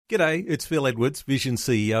G'day, it's Phil Edwards, Vision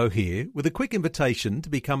CEO here, with a quick invitation to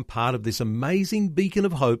become part of this amazing beacon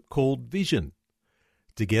of hope called Vision.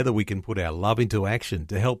 Together we can put our love into action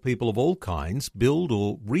to help people of all kinds build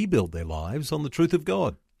or rebuild their lives on the truth of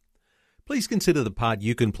God. Please consider the part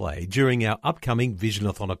you can play during our upcoming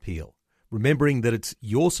Visionathon appeal, remembering that it's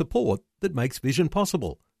your support that makes Vision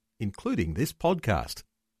possible, including this podcast.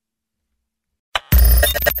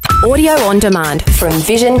 Audio on demand from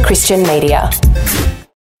Vision Christian Media.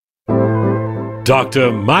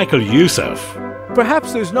 Dr. Michael Youssef.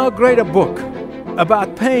 Perhaps there's no greater book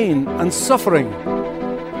about pain and suffering,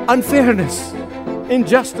 unfairness,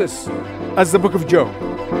 injustice as the book of Job.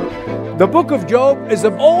 The book of Job is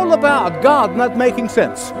all about God not making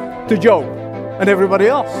sense to Job and everybody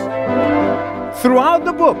else. Throughout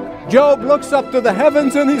the book, Job looks up to the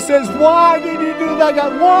heavens and he says, why did you do that,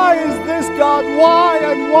 God? Why is this, God? Why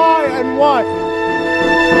and why and why?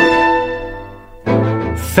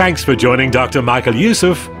 Thanks for joining Dr. Michael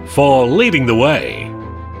Youssef for Leading the Way.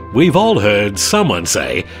 We've all heard someone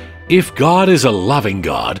say, if God is a loving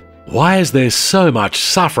God, why is there so much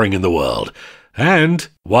suffering in the world? And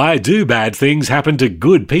why do bad things happen to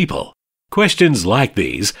good people? Questions like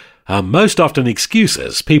these are most often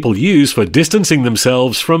excuses people use for distancing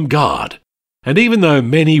themselves from God. And even though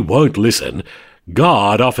many won't listen,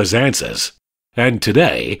 God offers answers. And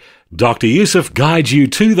today, Dr. Youssef guides you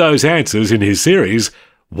to those answers in his series,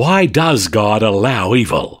 Why Does God Allow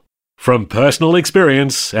Evil? From personal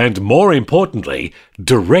experience and, more importantly,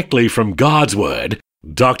 directly from God's Word,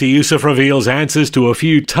 Dr. Youssef reveals answers to a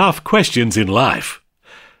few tough questions in life.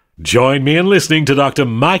 Join me in listening to Dr.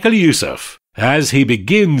 Michael Youssef as he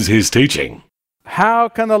begins his teaching. How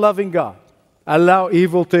can a loving God allow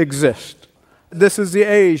evil to exist? This is the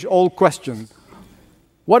age-old question.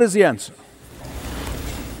 What is the answer?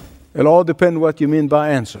 It all depends what you mean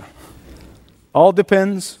by answer. All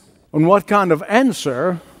depends on what kind of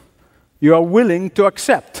answer you are willing to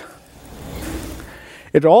accept.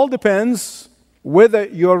 It all depends whether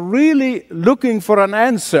you're really looking for an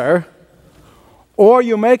answer or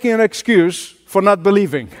you're making an excuse for not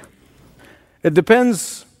believing. It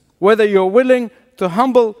depends whether you're willing to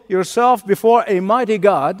humble yourself before a mighty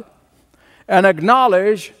God and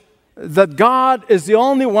acknowledge that God is the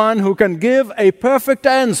only one who can give a perfect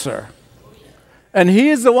answer. And He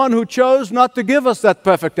is the one who chose not to give us that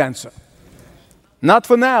perfect answer. Not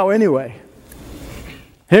for now, anyway.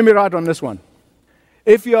 Hear me right on this one.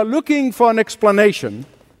 If you are looking for an explanation,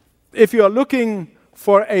 if you are looking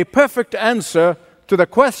for a perfect answer to the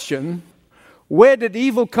question, where did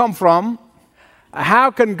evil come from?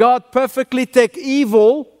 How can God perfectly take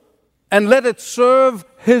evil and let it serve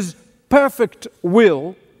His perfect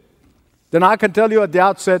will? Then I can tell you at the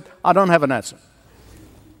outset, I don't have an answer.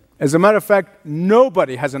 As a matter of fact,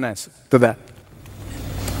 nobody has an answer to that.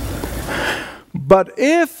 But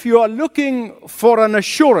if you are looking for an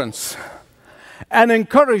assurance, an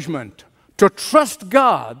encouragement to trust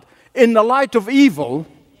God in the light of evil,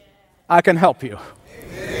 I can help you.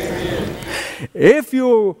 Amen. If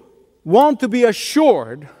you want to be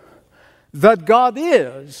assured that God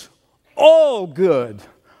is all good,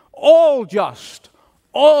 all just,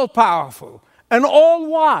 all powerful, and all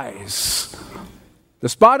wise,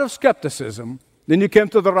 despite of skepticism, then you came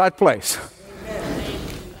to the right place.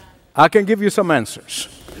 I can give you some answers.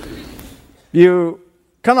 You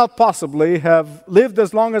cannot possibly have lived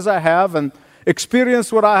as long as I have and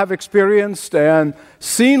experienced what I have experienced and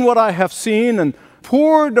seen what I have seen and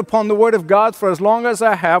poured upon the Word of God for as long as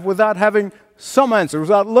I have without having some answers,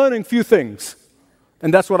 without learning few things.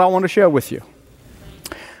 And that's what I want to share with you.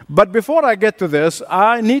 But before I get to this,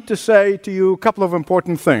 I need to say to you a couple of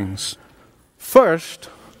important things. First,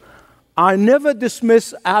 I never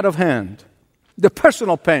dismiss out of hand the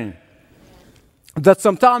personal pain that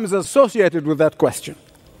sometimes is associated with that question.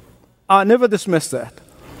 I never dismiss that.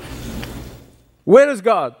 Where is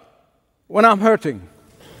God when I'm hurting?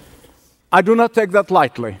 I do not take that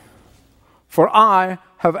lightly, for I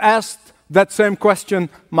have asked that same question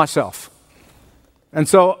myself. And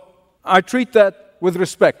so I treat that with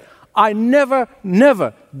respect. I never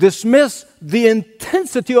dismiss the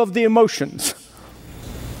intensity of the emotions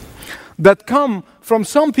that come from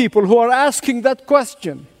some people who are asking that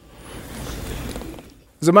question.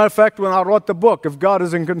 As a matter of fact, when I wrote the book, If God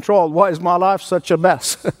is in Control, Why is My Life Such a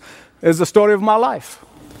Mess? is the story of my life.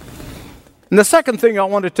 And the second thing I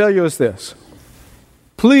want to tell you is this.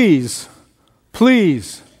 Please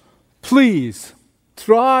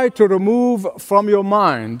try to remove from your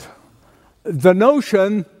mind the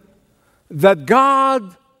notion that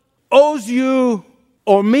God owes you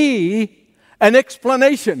or me an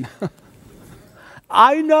explanation.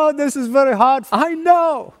 I know this is very hard. I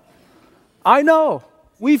know. I know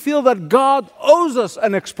we feel that God owes us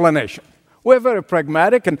an explanation. We're very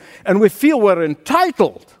pragmatic and we feel we're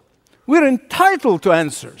entitled. We're entitled to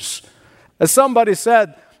answers. As somebody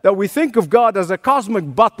said, that we think of God as a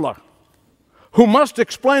cosmic butler who must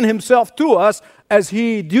explain himself to us as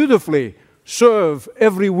he dutifully serves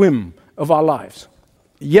every whim of our lives.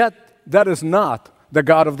 Yet, that is not the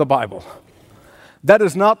God of the Bible. That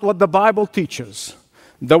is not what the Bible teaches.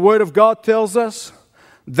 The Word of God tells us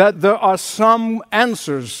that there are some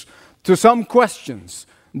answers to some questions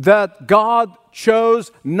that God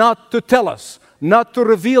chose not to tell us, not to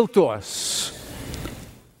reveal to us.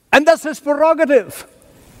 And that's his prerogative.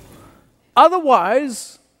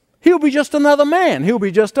 Otherwise, he'll be just another man. He'll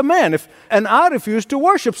be just a man. And I refuse to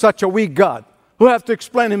worship such a weak God who have to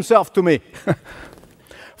explain himself to me.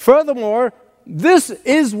 Furthermore, this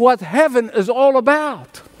is what heaven is all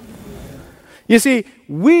about. You see,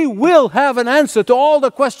 we will have an answer to all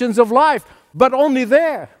the questions of life, but only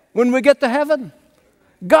there, when we get to heaven.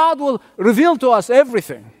 God will reveal to us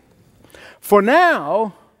everything. For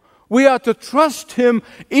now, we are to trust him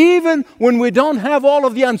even when we don't have all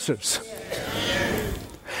of the answers.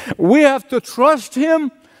 We have to trust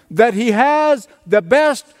him that he has the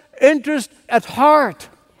best interest at heart.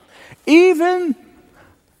 Even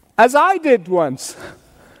as I did once.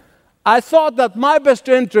 I thought that my best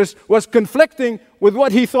interest was conflicting with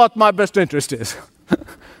what he thought my best interest is.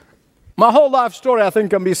 My whole life story, I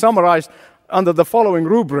think, can be summarized under the following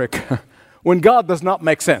rubric. When God does not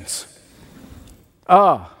make sense.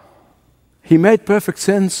 He made perfect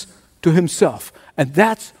sense to himself. And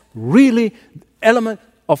that's really the element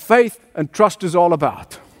of faith and trust is all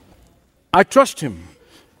about. I trust him.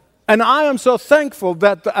 And I am so thankful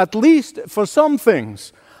that at least for some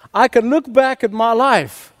things, I can look back at my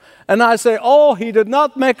life and I say, oh, he did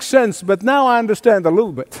not make sense, but now I understand a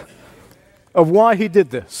little bit of why he did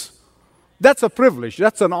this. That's a privilege.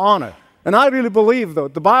 That's an honor. And I really believe, though,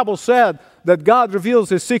 the Bible said that God reveals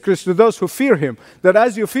his secrets to those who fear him. That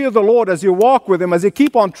as you fear the Lord, as you walk with him, as you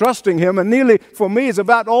keep on trusting him, and nearly, for me, it's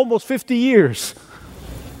about almost 50 years,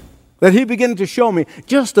 that he began to show me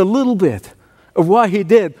just a little bit of why he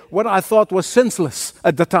did what I thought was senseless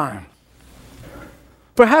at the time.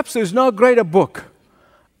 Perhaps there's no greater book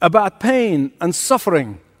about pain and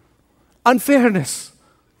suffering, unfairness,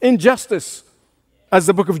 injustice as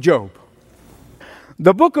the book of Job.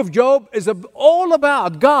 The book of Job is all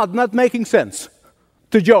about God not making sense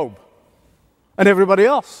to Job and everybody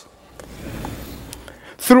else.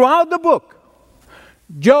 Throughout the book,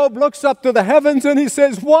 Job looks up to the heavens and he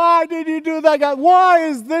says, why did you do that, God? Why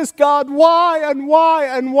is this, God? Why and why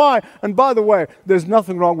and why? And by the way, there's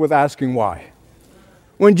nothing wrong with asking why.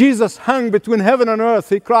 When Jesus hung between heaven and earth,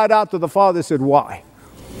 he cried out to the Father and said, why?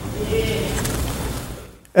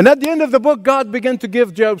 And at the end of the book, God began to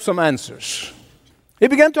give Job some answers. He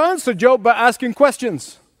began to answer Job by asking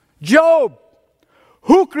questions. Job,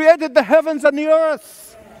 who created the heavens and the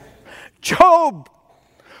earth? Job,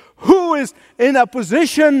 who is in a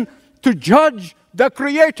position to judge the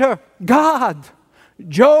Creator? God.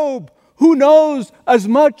 Job, who knows as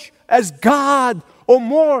much as God or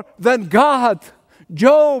more than God?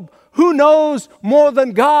 Job, who knows more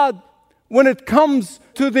than God when it comes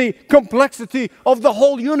to the complexity of the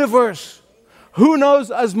whole universe? Who knows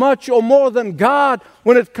as much or more than God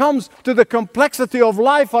when it comes to the complexity of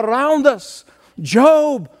life around us?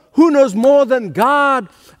 Job, who knows more than God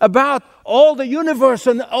about all the universe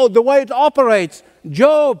and the way it operates?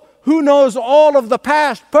 Job, who knows all of the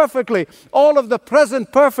past perfectly, all of the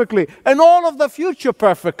present perfectly, and all of the future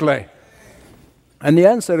perfectly? And the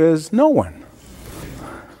answer is no one.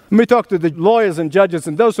 Let me talk to the lawyers and judges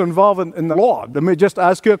and those who are involved in the law. Let me just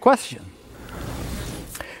ask you a question.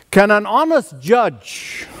 Can an honest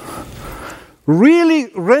judge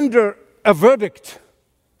really render a verdict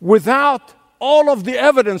without all of the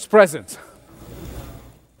evidence present?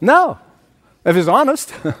 No, if he's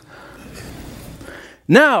honest.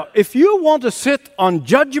 Now, if you want to sit on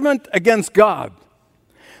judgment against God,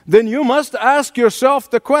 then you must ask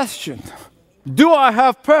yourself the question, do I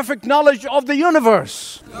have perfect knowledge of the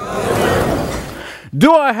universe? No.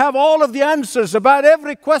 Do I have all of the answers about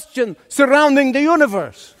every question surrounding the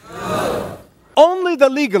universe? No. Only the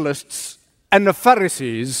legalists and the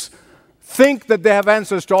Pharisees think that they have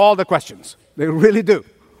answers to all the questions. They really do.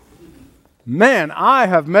 Man, I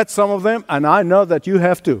have met some of them, and I know that you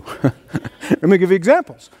have too. Let me give you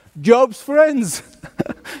examples. Job's friends.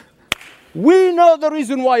 We know the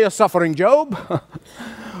reason why you're suffering, Job.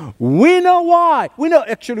 We know why. We know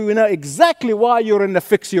exactly why you're in the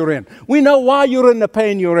fix you're in. We know why you're in the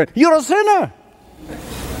pain you're in. You're a sinner.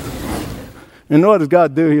 And what does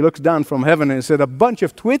God do? He looks down from heaven and he said, a bunch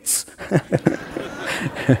of twits?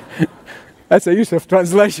 That's a use of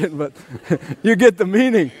translation, but you get the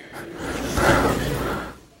meaning.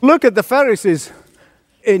 Look at the Pharisees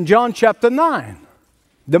in John chapter 9.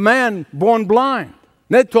 The man born blind.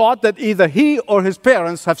 They taught that either he or his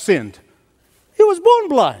parents have sinned. He was born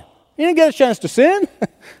blind. He didn't get a chance to sin. He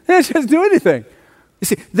didn't just do anything. You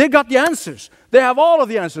see, they got the answers. They have all of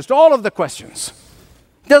the answers to all of the questions.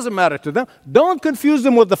 Doesn't matter to them. Don't confuse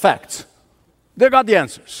them with the facts. They got the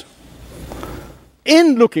answers.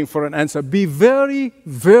 In looking for an answer, be very,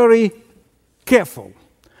 very careful.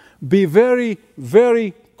 Be very,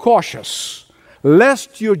 very cautious,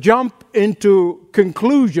 lest you jump into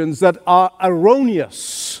conclusions that are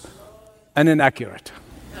erroneous and inaccurate.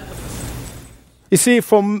 You see,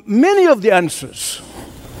 for many of the answers,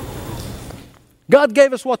 God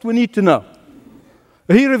gave us what we need to know.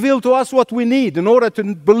 He revealed to us what we need in order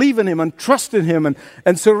to believe in Him and trust in Him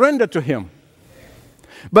and surrender to Him.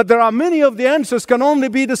 But there are many of the answers can only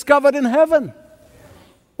be discovered in heaven.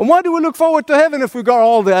 And why do we look forward to heaven if we got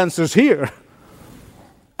all the answers here?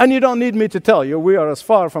 And you don't need me to tell you, we are as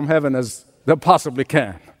far from heaven as they possibly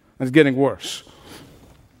can. It's getting worse.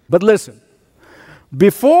 But listen,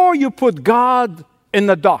 before you put God in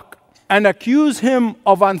the dock and accuse Him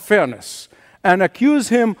of unfairness, and accuse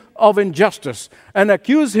Him of injustice, and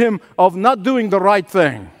accuse Him of not doing the right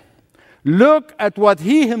thing, look at what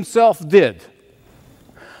He Himself did.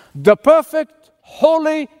 The perfect,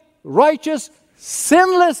 holy, righteous,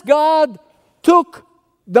 sinless God took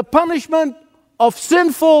the punishment of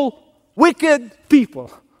sinful, wicked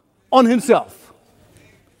people on Himself.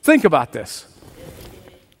 Think about this.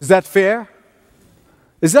 Is that fair?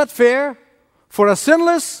 Is that fair for a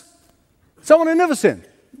sinless, someone who never sinned?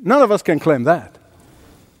 None of us can claim that.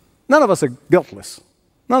 None of us are guiltless.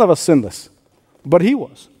 None of us sinless. But He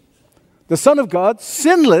was. The Son of God,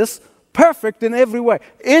 sinless, perfect in every way.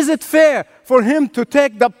 Is it fair for Him to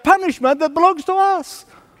take the punishment that belongs to us?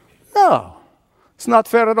 No. It's not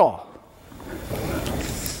fair at all.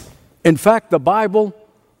 In fact, the Bible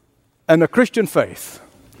and the Christian faith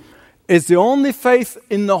is the only faith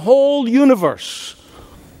in the whole universe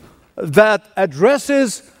that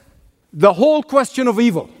addresses the whole question of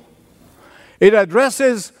evil. It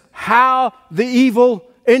addresses how the evil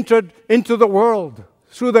entered into the world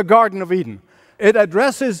through the Garden of Eden. It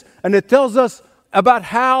addresses and it tells us about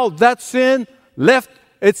how that sin left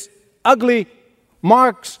its ugly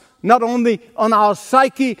marks not only on our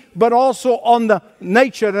psyche but also on the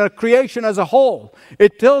nature and the creation as a whole.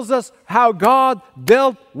 It tells us how God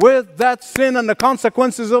dealt with that sin and the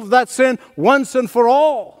consequences of that sin once and for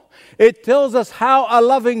all. It tells us how a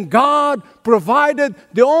loving God provided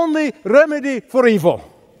the only remedy for evil.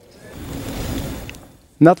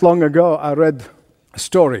 Not long ago, I read a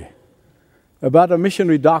story about a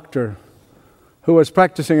missionary doctor who was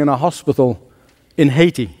practicing in a hospital in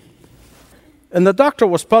Haiti. And the doctor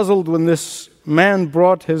was puzzled when this man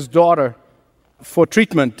brought his daughter for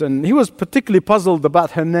treatment, and he was particularly puzzled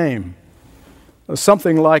about her name.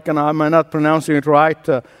 Something like, and I might not pronouncing it right,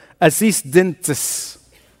 Aziz Dintis,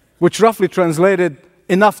 which roughly translated,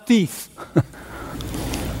 enough teeth.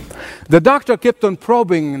 The doctor kept on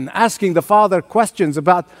probing and asking the father questions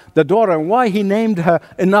about the daughter and why he named her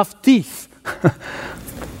enough teeth.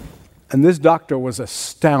 And this doctor was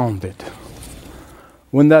astounded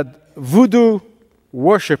when that voodoo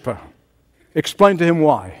worshiper explained to him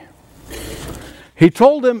why. He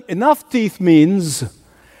told him enough teeth means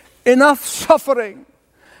enough suffering,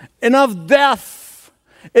 enough death,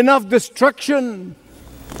 enough destruction.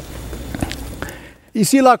 You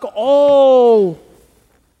see, like all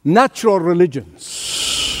natural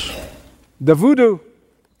religions, the voodoo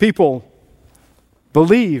people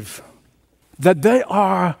believe that they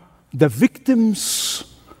are the victims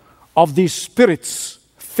of these spirits'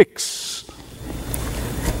 fix.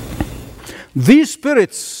 These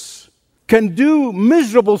spirits can do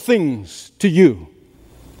miserable things to you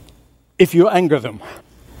if you anger them.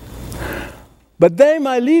 But they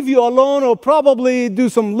might leave you alone or probably do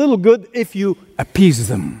some little good if you appease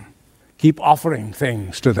them. Keep offering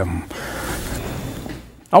things to them.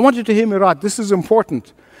 I want you to hear me right. This is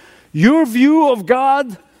important. Your view of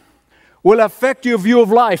God will affect your view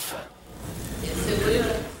of life. Yes, it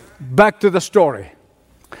will. Back to the story.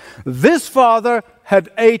 This father had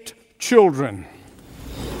 8 children.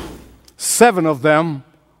 7 of them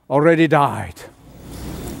already died.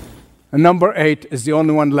 And number 8 is the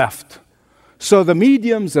only one left. So the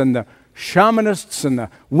mediums and the shamanists and the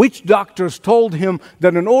witch doctors told him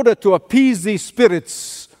that in order to appease these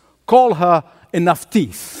spirits, call her enough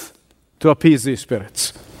teeth to appease these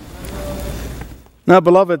spirits. Now,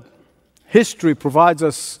 beloved, history provides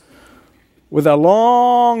us with a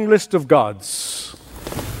long list of gods.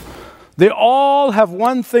 They all have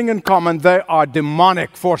one thing in common. They are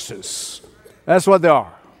demonic forces. That's what they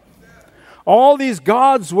are. All these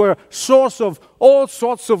gods were source of all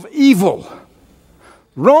sorts of evil.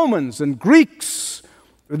 Romans and Greeks,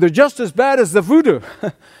 they're just as bad as the voodoo.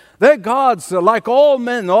 Their gods are like all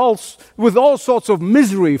men, with all sorts of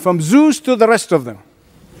misery, from Zeus to the rest of them.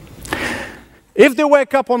 If they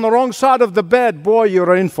wake up on the wrong side of the bed, boy,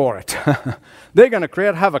 you're in for it. They're going to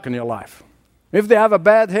create havoc in your life. If they have a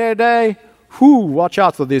bad hair day, watch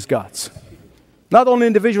out for these gods. Not only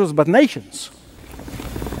individuals, but nations.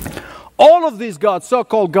 All of these gods,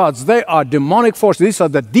 so-called gods, they are demonic forces. These are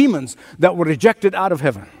the demons that were rejected out of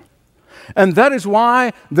heaven. And that is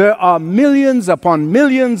why there are millions upon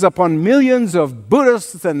millions upon millions of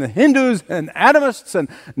Buddhists and Hindus and animists and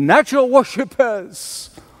natural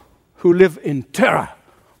worshippers who live in terror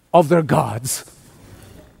of their gods.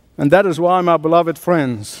 And that is why, my beloved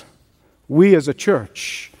friends, we as a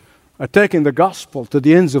church are taking the gospel to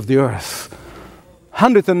the ends of the earth.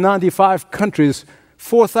 195 countries,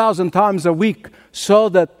 4,000 times a week, so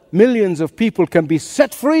that millions of people can be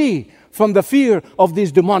set free from the fear of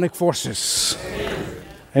these demonic forces.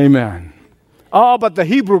 Amen. Oh, but the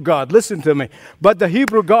Hebrew God, listen to me. But the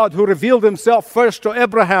Hebrew God who revealed himself first to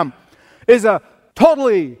Abraham is a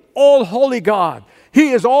totally all-holy God.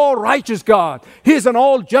 He is all-righteous God. He is an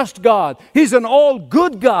all-just God. He's an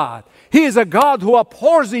all-good God. He is a God who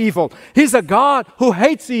abhors evil. He's a God who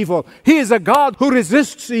hates evil. He is a God who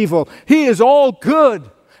resists evil. He is all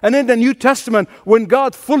good. And in the New Testament, when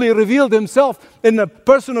God fully revealed himself in the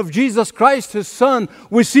person of Jesus Christ, his Son,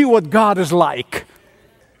 we see what God is like.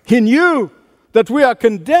 He knew that we are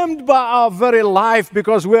condemned by our very life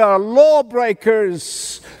because we are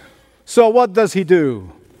lawbreakers. So what does he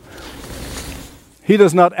do? He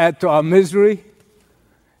does not add to our misery.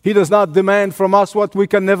 He does not demand from us what we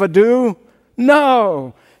can never do.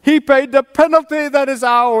 No. He paid the penalty that is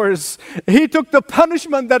ours. He took the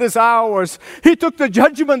punishment that is ours. He took the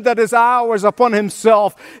judgment that is ours upon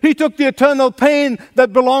himself. He took the eternal pain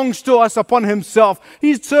that belongs to us upon himself.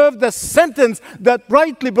 He served the sentence that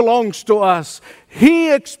rightly belongs to us.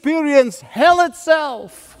 He experienced hell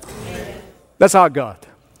itself. That's our God.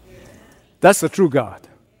 That's the true God.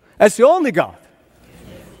 That's the only God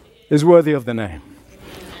is worthy of the name.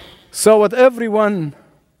 So with everyone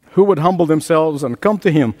who would humble themselves and come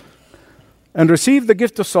to him and receive the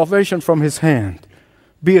gift of salvation from his hand,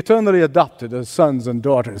 be eternally adopted as sons and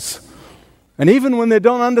daughters. And even when they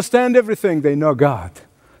don't understand everything, they know God.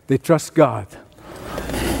 They trust God.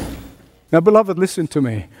 Now, beloved, listen to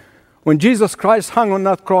me. When Jesus Christ hung on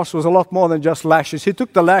that cross, was a lot more than just lashes. He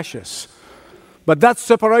took the lashes. But that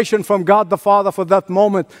separation from God the Father for that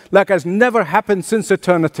moment, like has never happened since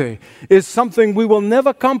eternity, is something we will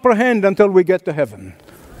never comprehend until we get to heaven.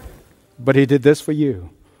 But he did this for you,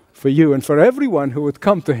 and for everyone who would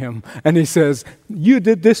come to him. And he says, you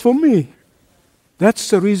did this for me. That's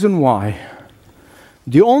the reason why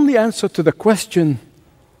the only answer to the question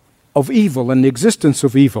of evil and the existence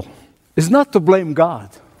of evil is not to blame God,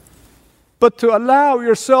 but to allow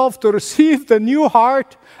yourself to receive the new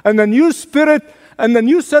heart and the new spirit and the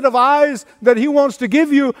new set of eyes that he wants to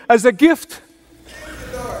give you as a gift.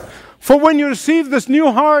 For when you receive this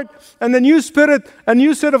new heart and the new spirit and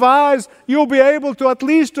new set of eyes, you'll be able to, at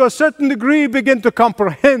least to a certain degree, begin to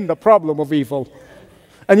comprehend the problem of evil.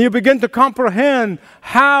 And you begin to comprehend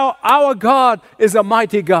how our God is a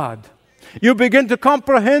mighty God. You begin to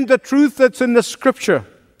comprehend the truth that's in the Scripture.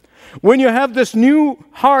 When you have this new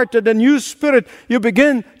heart and a new spirit, you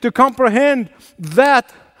begin to comprehend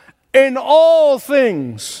that in all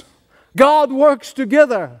things, God works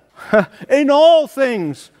together. In all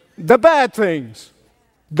things, the bad things,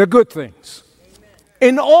 the good things.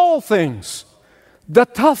 In all things, the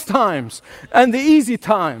tough times and the easy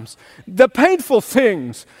times, the painful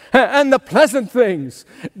things and the pleasant things,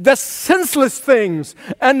 the senseless things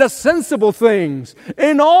and the sensible things.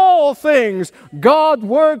 In all things, God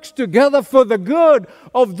works together for the good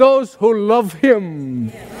of those who love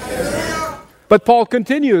him. But Paul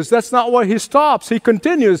continues. That's not where he stops. He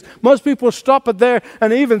continues. Most people stop it there,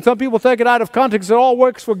 and even some people take it out of context. It all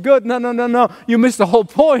works for good. No. You missed the whole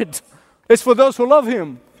point. It's for those who love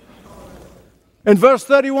him. In verse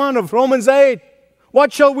 31 of Romans 8,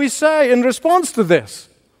 what shall we say in response to this?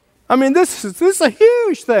 I mean, this is a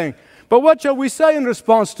huge thing. But what shall we say in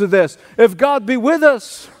response to this? If God be with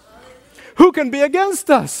us, who can be against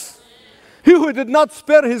us? He who did not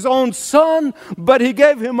spare his own son, but he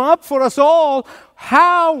gave him up for us all,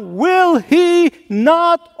 how will He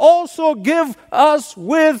not also give us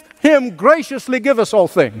with Him, graciously give us all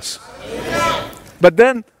things? Amen. But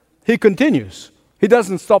then He continues. He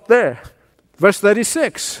doesn't stop there. Verse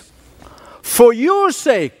 36. For your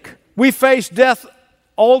sake we face death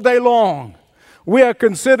all day long. We are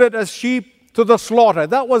considered as sheep to the slaughter.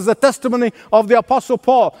 That was the testimony of the Apostle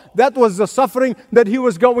Paul. That was the suffering that he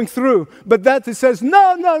was going through. But that he says,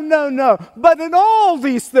 no. But in all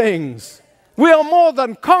these things, we are more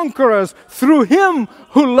than conquerors through Him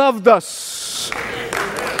who loved us.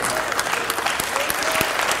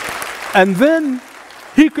 And then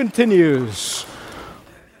he continues,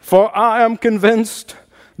 for I am convinced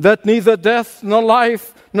that neither death nor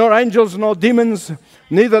life, nor angels nor demons,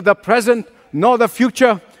 neither the present nor the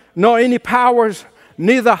future, nor any powers,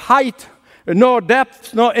 neither height nor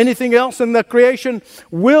depth, nor anything else in the creation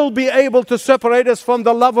will be able to separate us from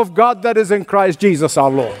the love of God that is in Christ Jesus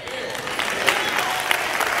our Lord.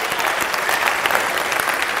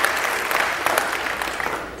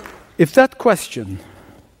 If that question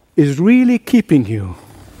is really keeping you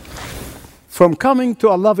from coming to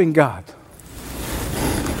a loving God,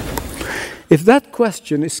 if that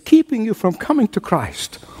question is keeping you from coming to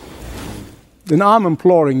Christ, then I'm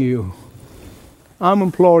imploring you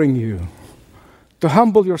to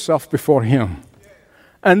humble yourself before Him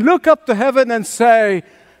and look up to heaven and say,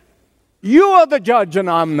 you are the judge and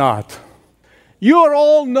I'm not. You are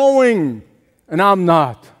all knowing and I'm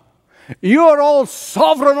not. You are all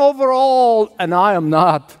sovereign over all and I am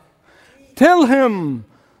not. Tell Him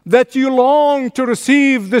that you long to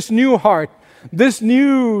receive this new heart, this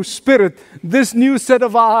new spirit, this new set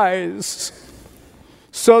of eyes,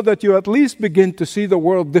 so that you at least begin to see the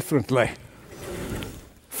world differently.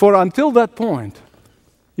 For until that point,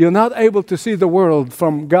 you're not able to see the world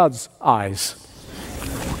from God's eyes,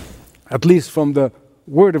 at least from the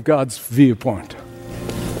Word of God's viewpoint.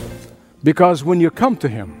 Because when you come to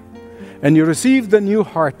Him and you receive the new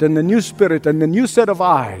heart and the new spirit and the new set of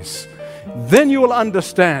eyes, then you will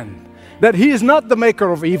understand that He is not the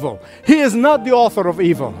maker of evil. He is not the author of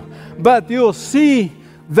evil. But you'll see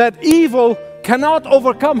that evil cannot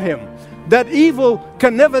overcome Him. That evil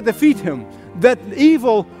can never defeat Him. That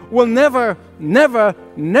evil will never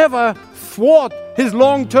thwart His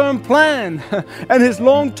long-term plan and His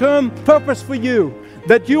long-term purpose for you.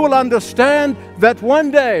 That you will understand that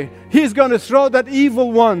one day He's going to throw that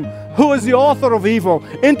evil one, who is the author of evil,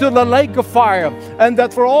 into the lake of fire. And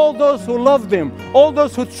that for all those who loved Him, all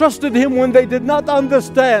those who trusted Him when they did not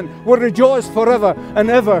understand, will rejoice forever and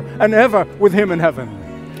ever with Him in heaven.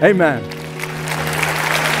 Amen.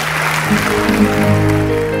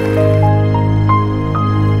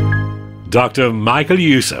 Dr. Michael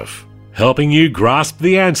Youssef, helping you grasp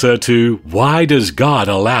the answer to why does God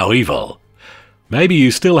allow evil? Maybe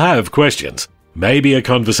you still have questions. Maybe a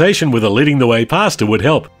conversation with a Leading the Way pastor would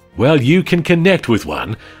help. Well, you can connect with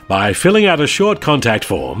one by filling out a short contact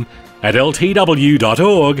form at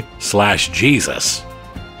ltw.org/Jesus.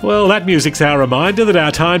 Well, that music's our reminder that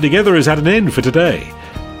our time together is at an end for today.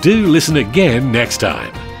 Do listen again next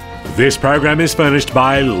time. This program is furnished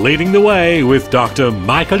by Leading the Way with Dr.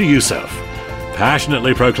 Michael Youssef,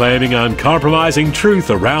 passionately proclaiming uncompromising truth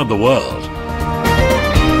around the world.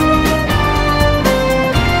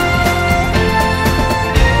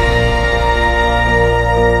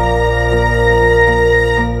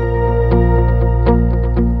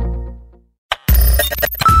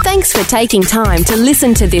 Thanks for taking time to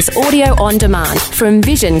listen to this audio on demand from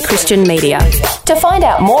Vision Christian Media. To find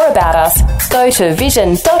out more about us, go to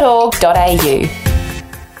vision.org.au.